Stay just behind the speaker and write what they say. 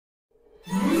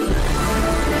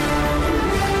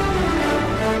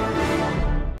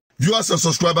Viewers and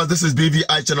subscribers, this is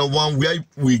BVI Channel 1, where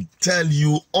we tell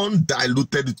you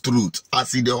undiluted truth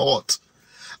as in the hot.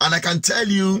 And I can tell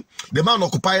you, the man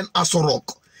occupying Aso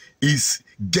Rock is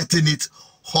getting it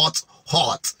hot.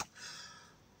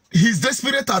 His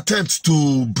desperate attempt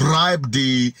to bribe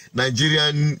the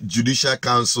Nigerian Judicial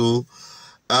Council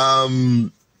by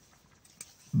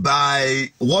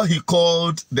what he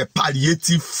called the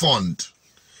palliative fund.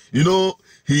 You know,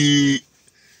 he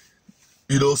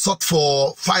sought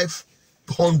for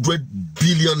 500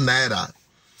 billion naira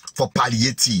for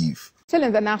palliative. Still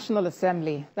in the National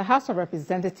Assembly, the House of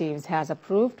Representatives has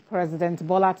approved President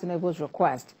Bola Tinubu's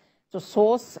request to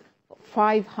source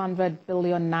 500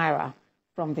 billion naira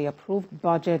from the approved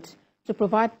budget to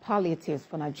provide palliatives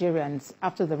for Nigerians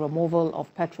after the removal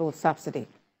of petrol subsidy.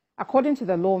 According to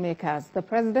the lawmakers, the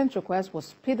president's request was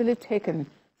speedily taken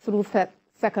through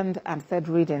second and third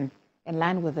reading, in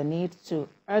line with the need to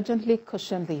urgently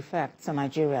cushion the effects on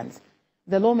Nigerians.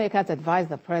 The lawmakers advised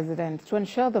the president to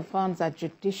ensure the funds are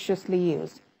judiciously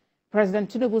used. President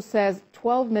Tinubu says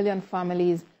 12 million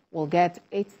families will get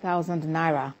 8,000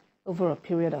 naira over a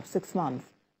period of 6 months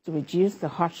to reduce the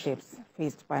hardships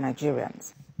faced by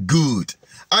Nigerians. Good.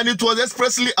 And it was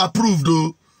expressly approved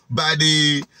though, by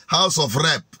the House of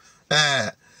Rep.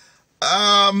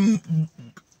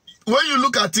 When you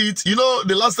look at it, you know,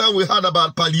 the last time we heard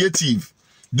about palliative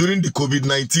during the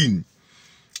COVID-19,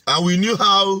 and we knew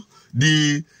how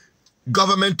the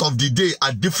government of the day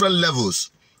at different levels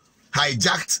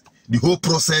hijacked the whole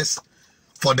process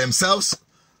for themselves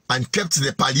and kept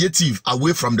the palliative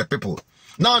away from the people.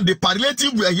 Now, the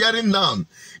palliative we are hearing now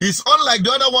is unlike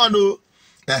the other one.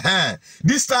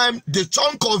 This time, the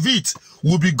chunk of it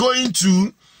will be going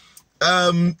to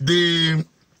the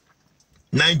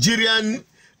Nigerian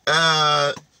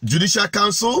Judicial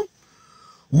Council,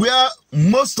 where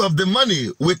most of the money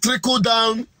will trickle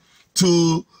down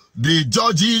to the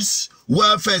judges'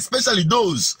 welfare, especially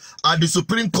those at the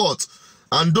Supreme Court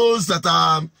and those that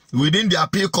are within the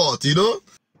appeal court, you know.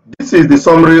 This is the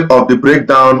summary of the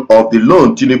breakdown of the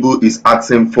loan Tinubu is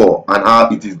asking for and how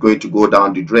it is going to go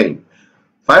down the drain.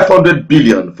 500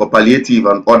 billion for palliative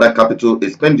and other capital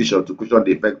expenditure to cushion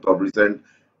the effect of recent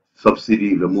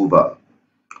subsidy removal.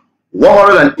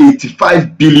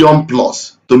 185 billion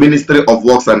plus to Ministry of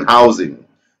Works and Housing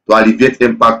to alleviate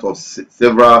impact of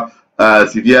several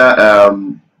severe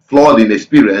flooding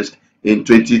experienced in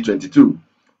 2022.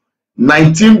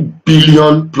 19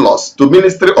 billion plus to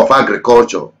Ministry of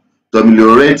Agriculture to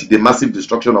ameliorate the massive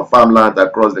destruction of farmland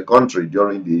across the country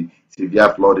during the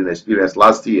severe flooding experienced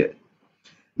last year.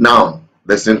 Now,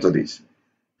 listen to this.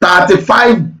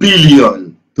 35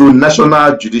 billion to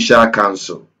National Judicial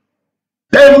Council.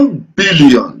 10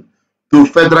 billion to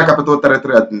Federal Capital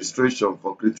Territory Administration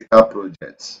for critical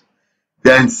projects.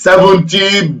 Then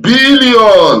 70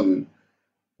 billion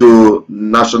to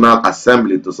National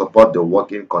Assembly to support the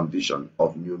working condition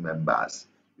of new members.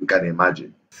 You can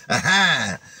imagine.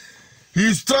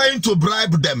 He's trying to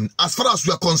bribe them. As far as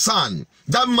we are concerned,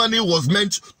 that money was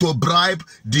meant to bribe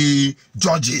the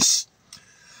judges.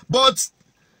 But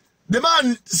the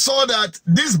man saw that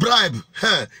this bribe,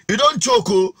 he don't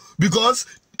choke, because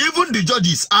even the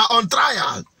judges are on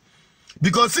trial.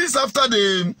 Because since after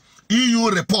the EU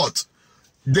report,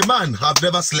 the man have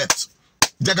never slept.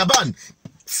 Jagaban,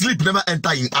 sleep never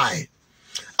enter in eye.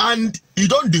 And he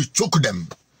don't choke them.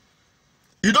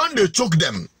 He don't choke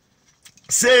them.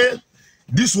 Say,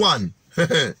 this one,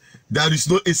 there is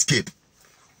no escape.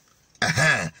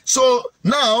 So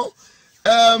now,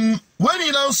 when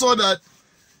he now saw that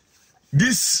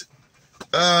this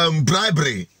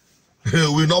bribery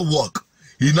will not work,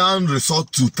 he now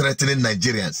resort to threatening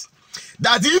Nigerians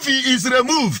that if he is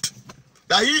removed,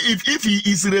 if he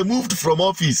is removed from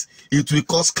office, it will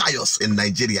cause chaos in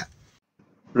Nigeria.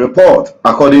 Report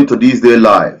according to This Day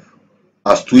Live,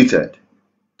 as tweeted,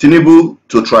 Tinubu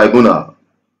to Tribunal,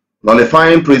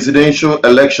 nullifying presidential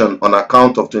election on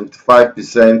account of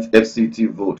 25% FCT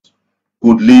vote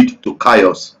could lead to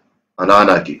chaos and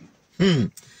anarchy.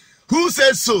 Who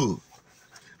says so?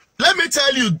 Let me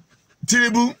tell you,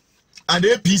 Tinubu and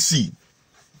APC,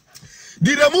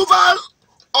 the removal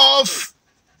of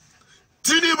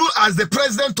Tinubu as the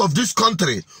president of this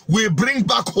country will bring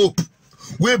back hope,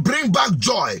 will bring back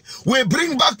joy, will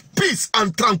bring back peace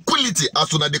and tranquility, as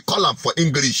soon as they call them for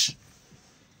English.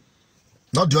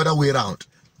 Not the other way around.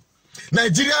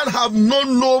 Nigerians have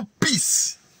known no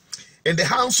peace in the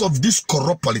hands of these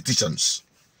corrupt politicians.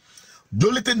 The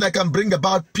only thing that can bring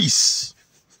about peace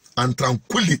and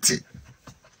tranquility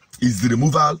is the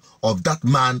removal of that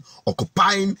man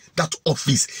occupying that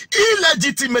office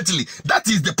illegitimately. That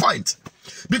is the point.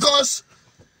 Because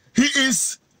he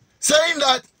is saying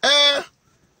that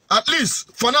at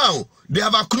least for now, they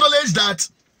have acknowledged that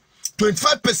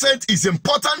 25% is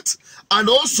important and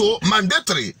also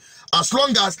mandatory as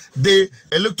long as the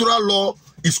electoral law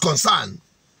is concerned.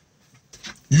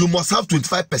 You must have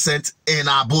 25% in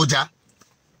Abuja.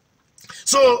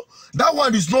 So that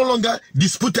one is no longer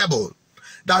disputable.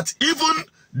 That even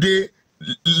the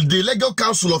legal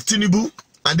counsel of Tinubu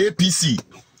and APC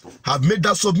have made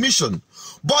that submission.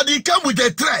 But it came with a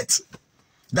threat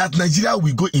that Nigeria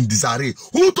will go in disarray.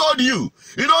 Who told you?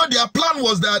 You know, their plan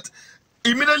was that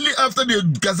immediately after they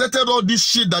gazetted all this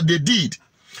shit that they did,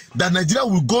 that Nigeria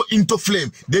will go into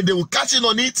flame. Then they will catch in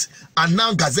on it and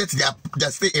now gazette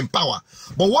their stay in power.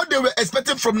 But what they were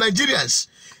expecting from Nigerians,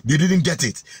 they didn't get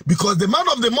it. Because the man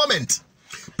of the moment,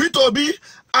 Peter Obi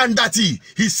and Dati,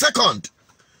 his second,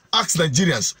 asked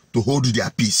Nigerians to hold their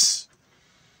peace.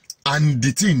 And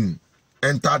the thing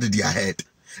entered their head.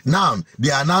 Now,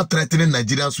 they are now threatening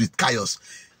Nigerians with chaos.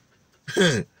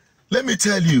 Let me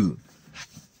tell you,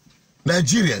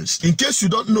 Nigerians, in case you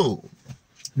don't know,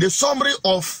 the summary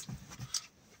of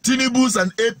Tinubu's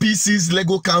and APC's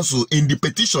legal counsel in the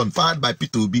petition filed by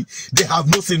Peter Obi, they have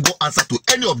no single answer to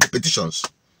any of the petitions.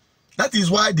 That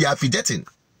is why they are fidgeting.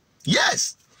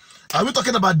 Yes. Are we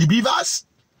talking about the beavers?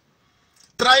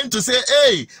 Trying to say,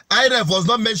 hey, IRF was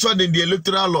not mentioned in the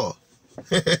electoral law.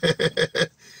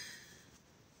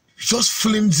 Just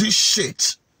flimsy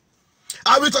shit.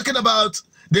 Are we talking about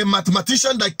the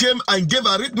mathematician that came and gave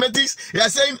arithmetic? They are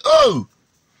saying, oh,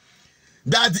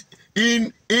 that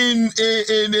in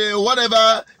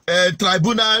whatever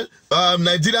tribunal,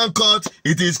 Nigerian court,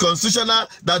 it is constitutional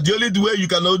that the only way you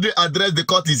can only address the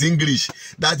court is English.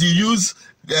 That you use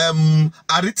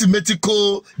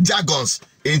arithmetical jargons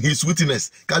in his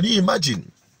witness. Can you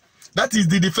imagine? That is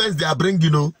the defense they are bringing, you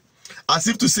know, as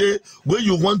if to say when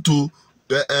you want to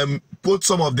put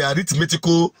some of the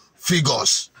arithmetical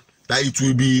figures, that it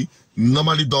will be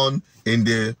normally done in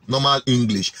the normal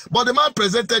English. But the man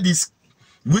presented his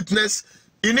witness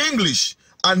in English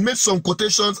and made some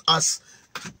quotations as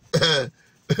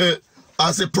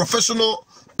a professional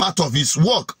part of his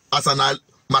work as a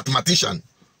mathematician.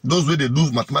 Those way they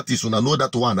do mathematics, when I know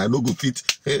that one, I know go fit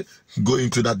go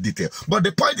into that detail. But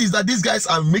the point is that these guys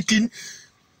are making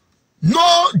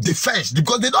no defense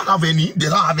because they don't have any. They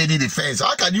don't have any defense.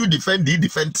 How can you defend the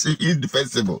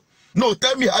indefensible? No,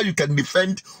 tell me how you can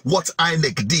defend what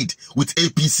INEC did with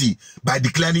APC by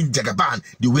declaring Jagaban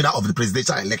the winner of the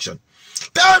presidential election.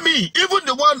 Tell me, even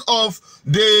the one of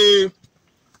the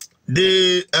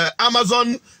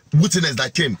Amazon witness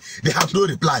that came, they have no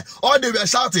reply. Or they were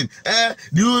shouting,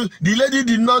 the lady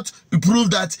did not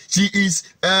prove that she is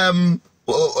a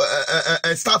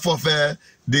staff of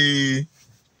the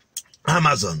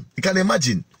Amazon. You can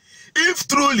imagine. If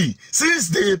truly, since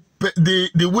the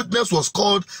witness was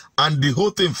called and the whole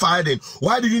thing fired in,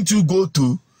 why didn't you go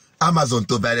to Amazon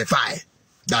to verify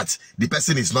that the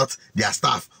person is not their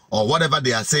staff or whatever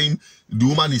they are saying the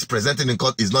woman is presenting in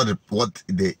court is not what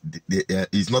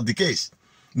is not the case?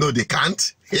 No, they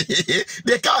can't.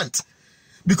 They can't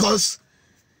because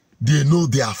they know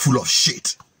they are full of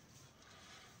shit.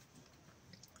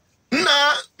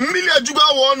 Nah,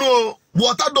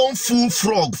 water don't fool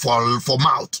frog for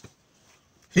mouth.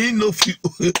 He no fit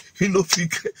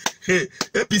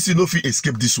APC no fit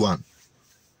escape this one.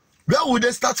 Where would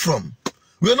they start from?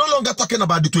 We are no longer talking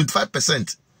about the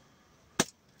 25%.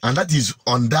 And that is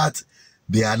on that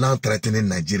they are now threatening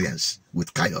Nigerians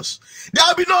with chaos. There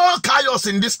will be no chaos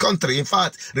in this country. In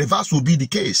fact, reverse will be the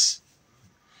case.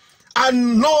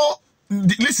 And no,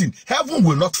 listen, heaven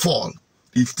will not fall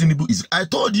if Tinubu is. I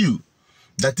told you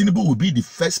that Tinubu will be the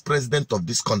first president of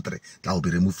this country that will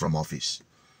be removed from office.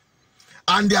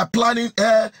 And they are planning,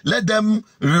 let them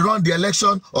rerun the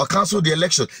election or cancel the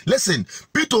election. Listen,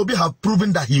 Peter Obi have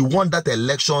proven that he won that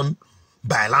election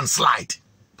by a landslide.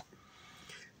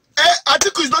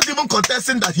 Atiku is not even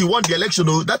contesting that he won the election.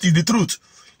 Oh, that is the truth.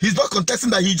 He's not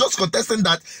contesting that. He's just contesting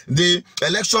that the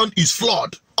election is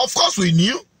flawed. Of course we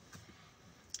knew.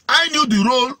 I knew the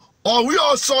role, or we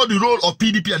all saw the role of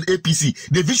PDP and APC.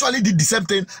 They visually did the same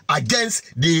thing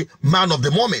against the man of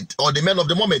the moment, or the men of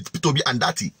the moment, Peter Obi and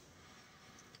Dati.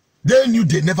 They knew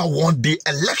they never won the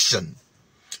election.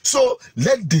 So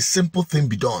let the simple thing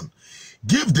be done.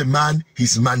 Give the man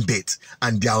his mandate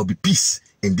and there will be peace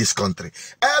in this country.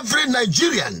 Every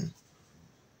Nigerian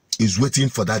is waiting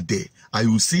for that day. And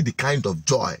you will see the kind of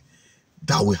joy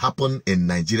that will happen in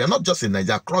Nigeria. Not just in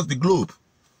Nigeria, across the globe.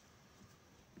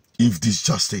 If this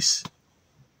justice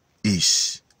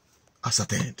is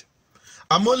ascertained.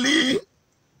 I'm only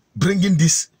bringing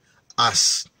this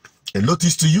as a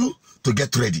notice to you to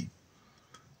get ready.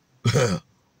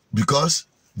 Because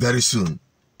very soon,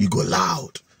 you go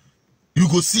loud. You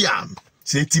go see him.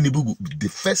 Say Tinubu will be the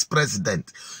first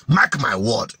president. Mark my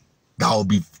word, that will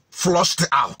be flushed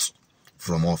out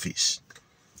from office.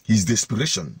 His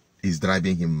desperation is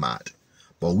driving him mad.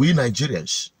 But we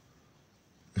Nigerians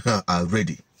are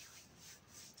ready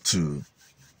to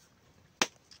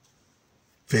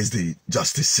face the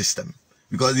justice system.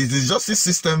 Because it is the justice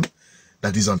system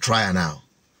that is on trial now.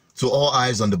 So all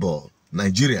eyes on the ball.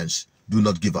 Nigerians, do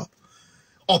not give up.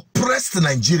 Oppressed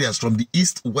Nigerians from the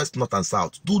east, west, north, and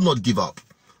south, do not give up.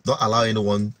 Don't allow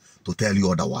anyone to tell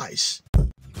you otherwise.